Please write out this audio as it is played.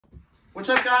What's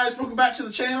up, guys? Welcome back to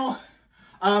the channel.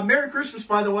 Merry Christmas,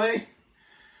 by the way.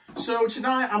 So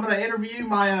tonight I'm going to interview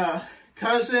my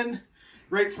cousin,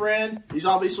 great friend. He's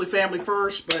obviously family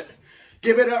first, but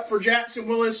give it up for Jackson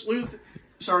Willis,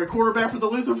 quarterback for the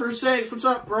Lutheran State. What's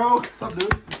up, bro? What's up,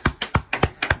 dude?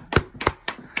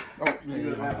 Oh,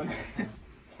 yeah.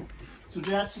 So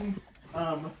Jackson,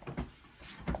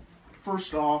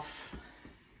 first off,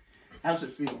 how's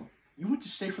it feel? You went to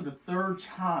state for the 3rd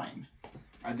time.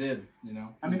 I did, you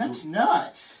know. I mean, that's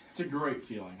nuts. It's a great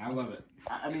feeling. I love it.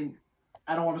 I mean,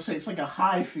 I don't want to say it's like a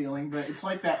high feeling, but it's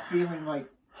like that feeling like,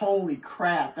 holy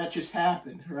crap, that just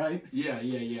happened, right? Yeah. I know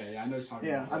what you're talking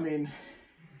about. Yeah, I mean,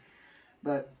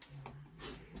 but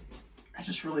I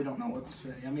just really don't know what to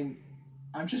say. I mean,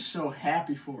 I'm just so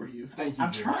happy for you. Thank you,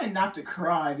 I'm Drew. trying not to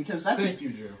cry because that's Thank you,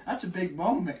 Drew. That's a big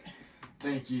moment.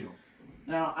 Thank you.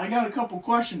 Now, I got a couple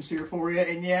questions here for you,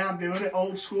 and yeah, I'm doing it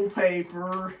old school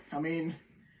paper. I mean,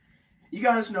 you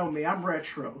guys know me. I'm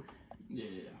retro.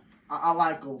 Yeah. I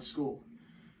like old school.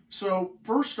 So,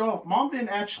 first off, Mom didn't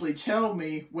actually tell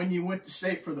me when you went to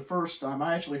state for the first time.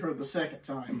 I actually heard the second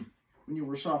time when you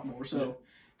were a sophomore, so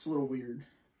it's a little weird.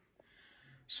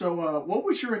 So, what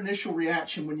was your initial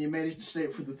reaction when you made it to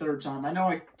state for the 3rd time? I know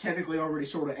I technically already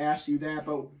sort of asked you that,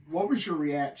 but what was your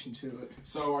reaction to it?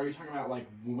 So, are you talking about like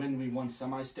when we won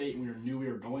semi-state and we knew we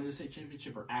were going to state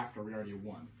championship, or after we already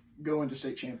won? Going to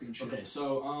state championship. Okay,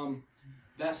 so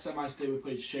that semi-state we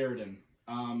played Sheridan.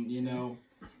 You know,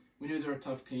 we knew they were a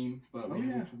tough team, but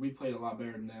we played a lot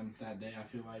better than them that day, I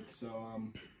feel like. So,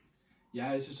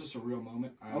 yeah, it's just a real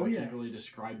moment. I can't really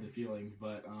describe the feeling,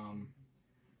 but,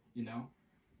 you know,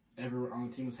 everyone on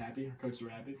the team was happy. Our coaches were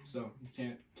happy, so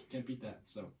you can't beat that.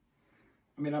 So,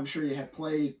 I mean, I'm sure you had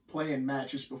playing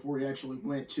matches before you actually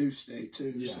went to state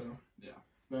too. Yeah, so. yeah.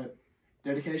 But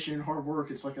dedication and hard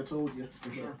work, it's like I told you.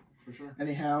 For sure.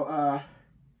 Anyhow,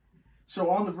 so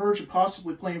on the verge of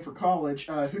possibly playing for college,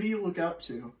 who do you look up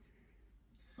to?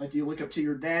 Like, do you look up to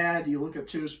your dad? Do you look up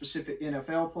to a specific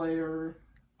NFL player?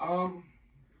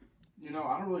 You know,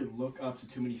 I don't really look up to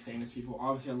too many famous people.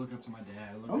 Obviously, I look up to my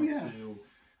dad. I look up to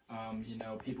you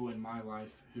know, people in my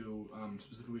life who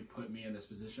specifically put me in this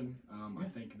position. I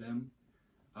thank them.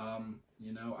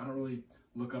 You know, I don't really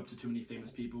look up to too many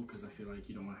famous people because I feel like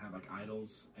you don't want to have like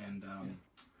idols, and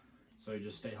so you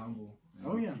just stay humble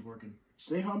and keep working.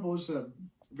 Stay humble is a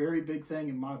very big thing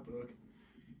in my book.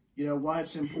 You know, why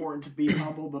it's important to be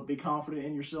humble but be confident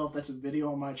in yourself. That's a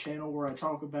video on my channel where I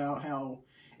talk about how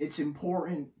it's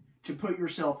important to put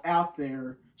yourself out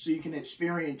there so you can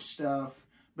experience stuff,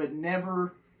 but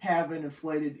never have an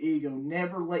inflated ego.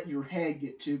 Never let your head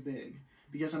get too big.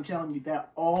 Because I'm telling you,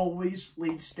 that always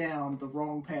leads down the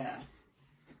wrong path.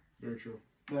 Very true.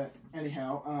 But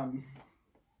anyhow,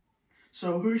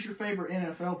 so who's your favorite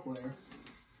NFL player?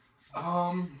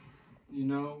 You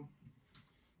know,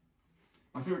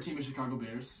 my favorite team is Chicago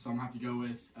Bears, so I'm gonna have to go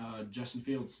with Justin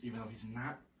Fields, even though he's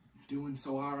not doing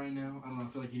so hot right now. I don't know, I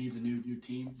feel like he needs a new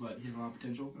team, but he has a lot of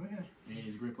potential. Oh, yeah. And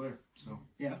he's a great player, so.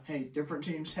 Yeah, hey, different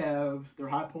teams have their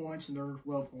high points and their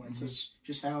low points. It's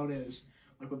just how it is.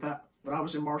 Like with that, when I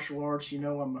was in martial arts, you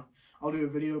know, I'll do a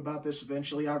video about this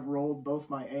eventually. I rolled both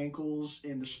my ankles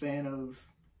in the span of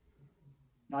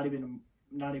not even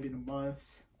a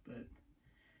month, but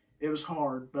it was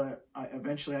hard. But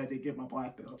eventually I did get my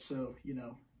black belt, so you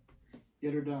know,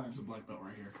 get her done. There's a black belt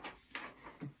right here.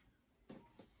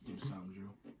 Give me some,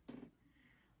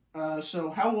 Drew. So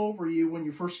how old were you when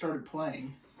you first started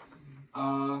playing?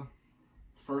 1st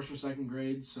or 2nd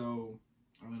grade. So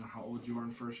I don't know how old you were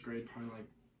in 1st grade. Probably like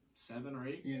 7 or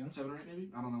 8. Yeah, 7 or 8 maybe.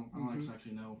 I don't know. I don't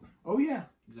actually know. Oh yeah.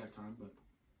 Exact time, but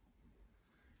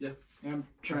yeah. I'm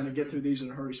trying to get through these in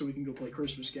a hurry so we can go play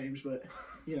Christmas games, but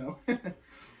you know,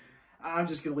 I'm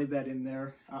just gonna leave that in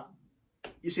there.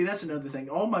 You see, that's another thing.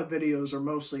 All my videos are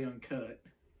mostly uncut.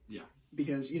 Yeah.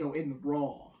 Because, you know, in the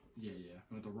raw. Yeah.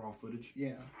 With the raw footage.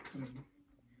 Yeah.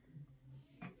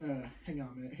 Hang on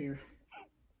a minute here.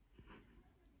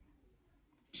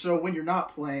 So when you're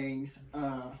not playing,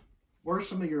 what are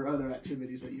some of your other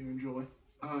activities that you enjoy?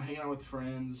 Hanging out with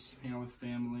friends, hanging out with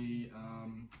family,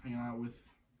 hanging out with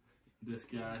this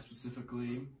guy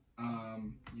specifically,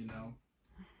 you know,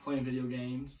 playing video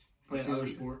games, playing other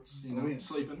sports, you know,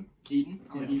 sleeping, eating.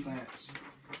 Facts.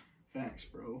 Facts,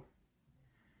 bro.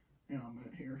 Hang on a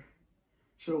minute here.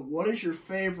 So what is the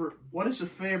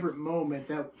favorite moment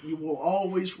that you will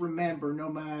always remember no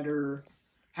matter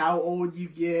how old you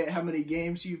get, how many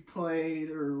games you've played,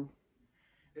 or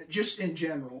just in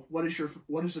general? What is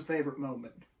the favorite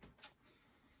moment?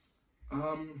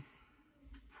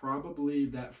 Probably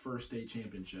that first state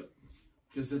championship.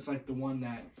 Because it's like the one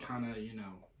that kind of, you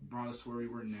know, brought us where we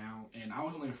were now. And I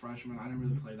was only a freshman. I didn't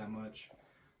really play that much.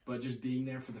 But just being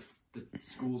there for the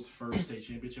school's first state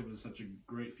championship was such a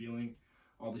great feeling.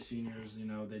 All the seniors, you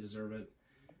know, they deserve it.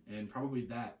 And probably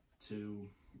that to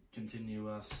continue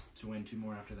us to win 2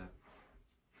 more after that.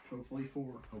 Hopefully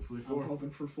 4. Hopefully 4. I'm hoping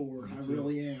for 4. Me I too.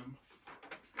 really am.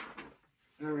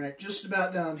 All right, just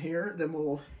about down here. Then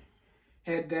we'll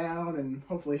head down and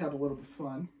hopefully have a little bit of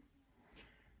fun.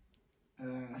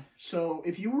 So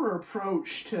if you were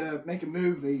approached to make a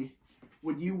movie,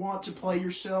 would you want to play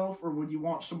yourself or would you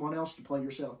want someone else to play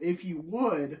yourself? If you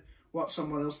would want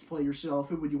someone else to play yourself,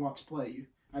 who would you want to play you?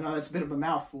 I know that's a bit of a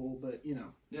mouthful, but you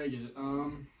know. Yeah, I get it. I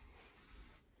don't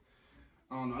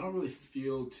know. I don't really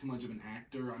feel too much of an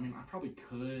actor. I mean, I probably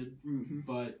could,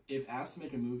 but if asked to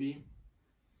make a movie,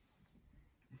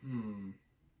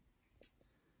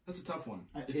 that's a tough one.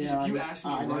 If you ask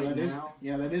me right now,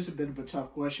 that is a bit of a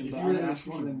tough question. If but you were to I ask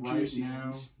me right now,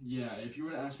 ones. if you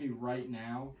were to ask me right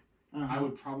now, I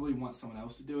would probably want someone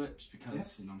else to do it, just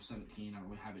because you know I'm 17. I don't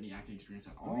really have any acting experience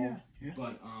at all. Oh yeah.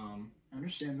 But I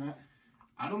understand that.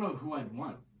 I don't know who I'd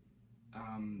want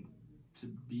to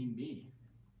be me.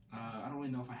 I don't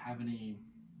really know if I have any,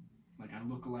 like, I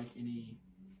look like any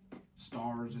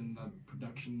stars in the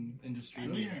production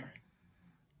industry.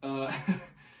 Oh, yeah.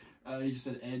 You just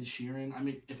said Ed Sheeran. I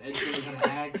mean, if Ed Sheeran is going to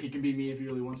act, he can be me if he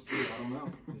really wants to. I don't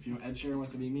know. If you know Ed Sheeran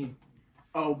wants to be me.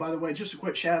 Oh, by the way, just a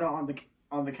quick shout out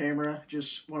on the camera.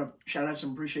 Just want to shout out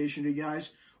some appreciation to you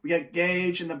guys. We got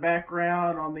Gage in the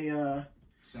background on the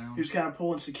sound. Who's kind of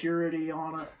pulling security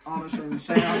on us in the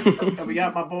sound. And we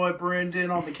got my boy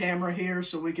Brendan on the camera here,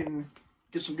 so we can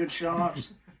get some good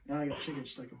shots. And I got chicken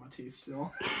stuck in my teeth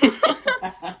still.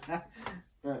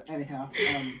 But anyhow,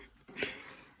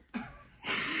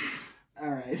 all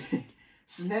right.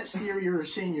 So next year you're a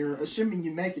senior. Assuming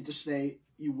you make it to state,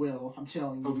 you will. I'm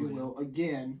telling you, Hopefully. you will.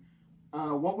 Again,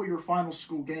 what will your final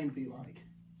school game be like?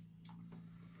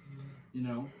 You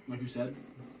know, like you said,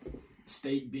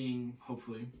 state being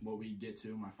hopefully what we get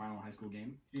to, my final high school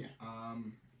game. Yeah.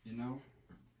 You know,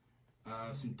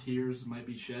 some tears might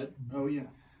be shed. Oh yeah,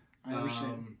 I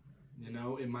understand. You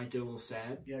know, it might get a little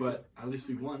sad, Yeah, but at least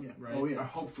we won, yeah. right? Oh yeah. Or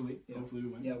hopefully we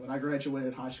win. Yeah, when I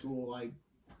graduated high school, I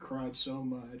cried so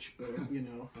much, but you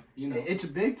know, it's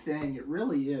a big thing. It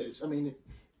really is. I mean,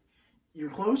 you're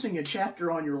closing a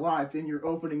chapter on your life, and you're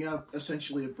opening up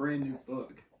essentially a brand new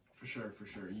book. For sure.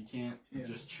 You can't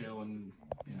just chill and,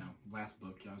 you know, last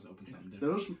book, I was open something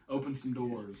different. Open some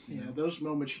doors. You know? Those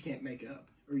moments you can't make up.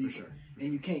 Or you,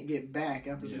 you can't get back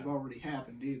after they've already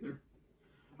happened either.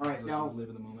 All right, now, live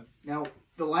in the moment. Now,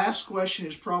 the last question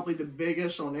is probably the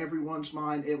biggest on everyone's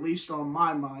mind, at least on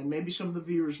my mind, maybe some of the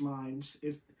viewers' minds,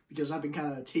 because I've been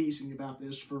kind of teasing about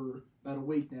this for about a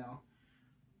week now,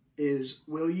 is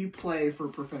will you play for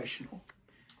professional?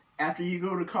 After you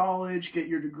go to college, get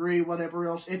your degree, whatever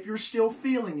else, if you're still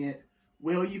feeling it,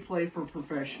 will you play for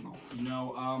professional? You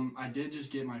know, I did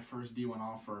just get my first D1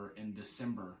 offer in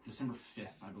December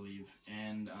 5th, I believe,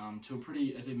 and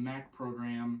it's a MAC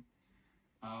program.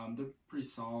 They're pretty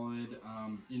solid.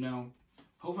 You know,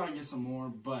 hopefully I can get some more,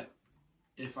 but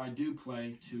if I do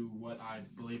play to what I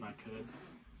believe I could,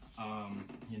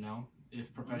 you know,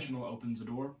 if professional opens the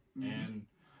door, and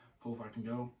hopefully I can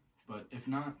go, but if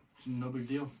not, it's no big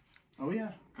deal. Oh,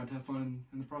 yeah. Got to have fun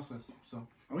in the process, so.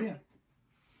 Oh, yeah.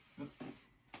 Yep.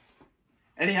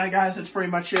 Anyhow, guys, that's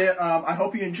pretty much it. I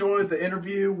hope you enjoyed the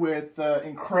interview with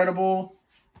incredible,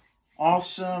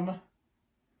 awesome,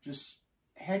 just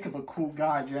heck of a cool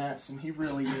guy, Jackson. He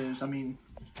really is. I mean,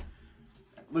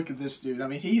 look at this dude. I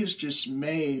mean, he is just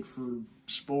made for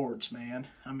sports, man.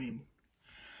 I mean,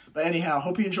 but anyhow,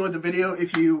 hope you enjoyed the video.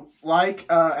 If you like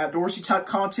outdoorsy type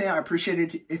content, I appreciate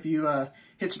it if you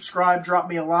hit subscribe, drop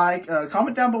me a like,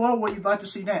 comment down below what you'd like to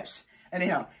see next.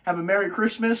 Anyhow, have a Merry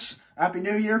Christmas, Happy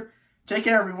New Year. Take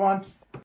care, everyone.